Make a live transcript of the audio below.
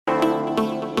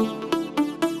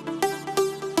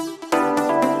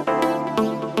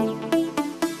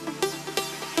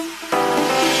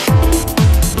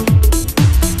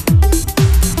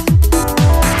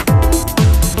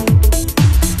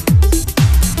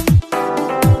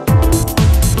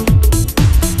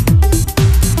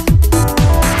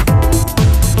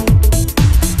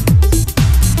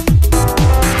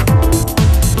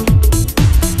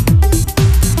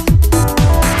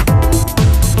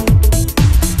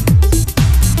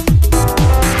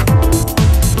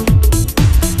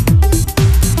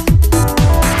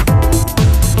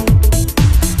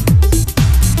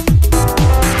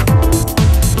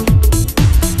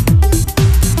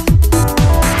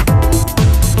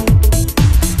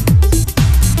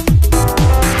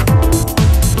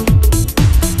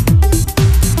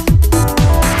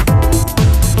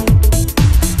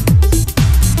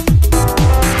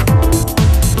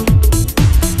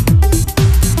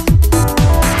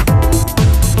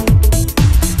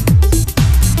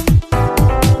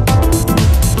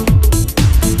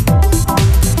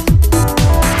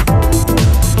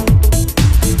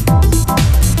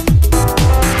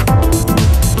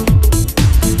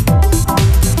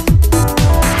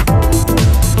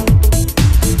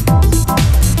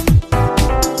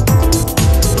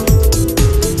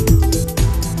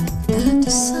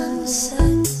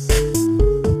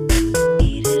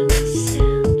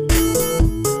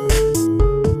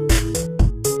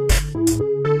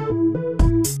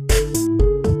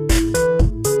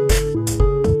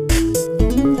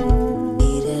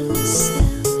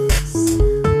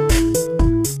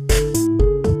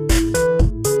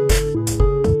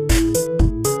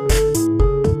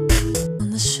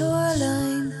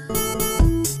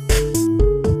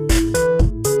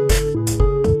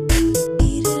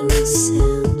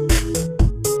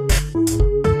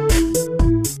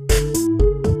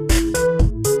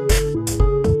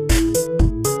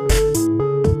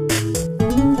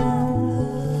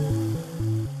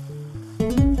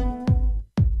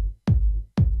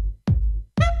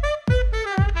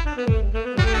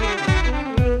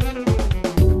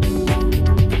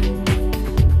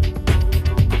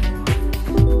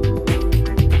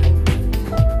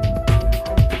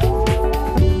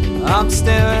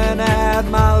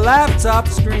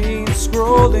stop the screen,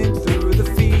 scrolling through the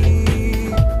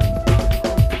feed.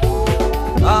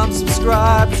 I'm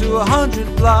subscribed to 100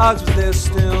 blogs, but there's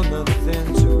still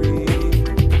nothing to read.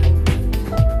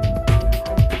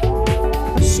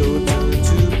 So turn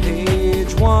to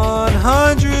page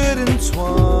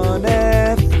 123.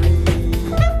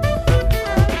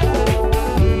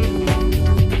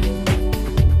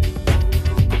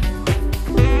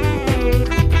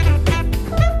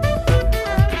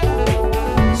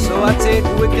 I take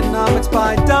Economics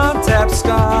by Don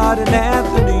Tapscott and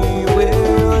Anthony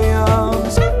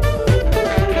Williams.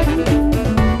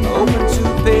 Open to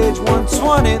page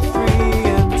 123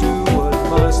 and do what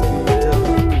must be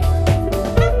done.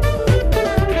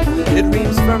 It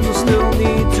reads firms will still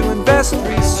need to invest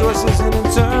resources in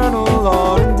internal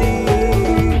R&D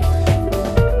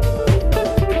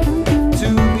to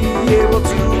be able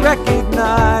to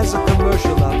recognize a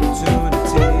commercial opportunity.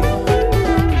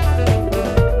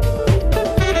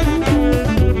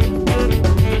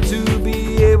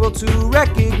 To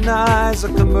recognize a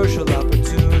commercial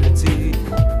opportunity,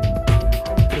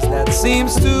 'cause that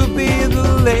seems to be the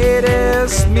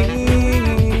latest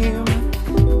meme.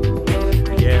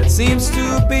 Yeah, it seems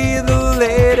to be the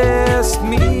latest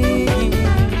meme.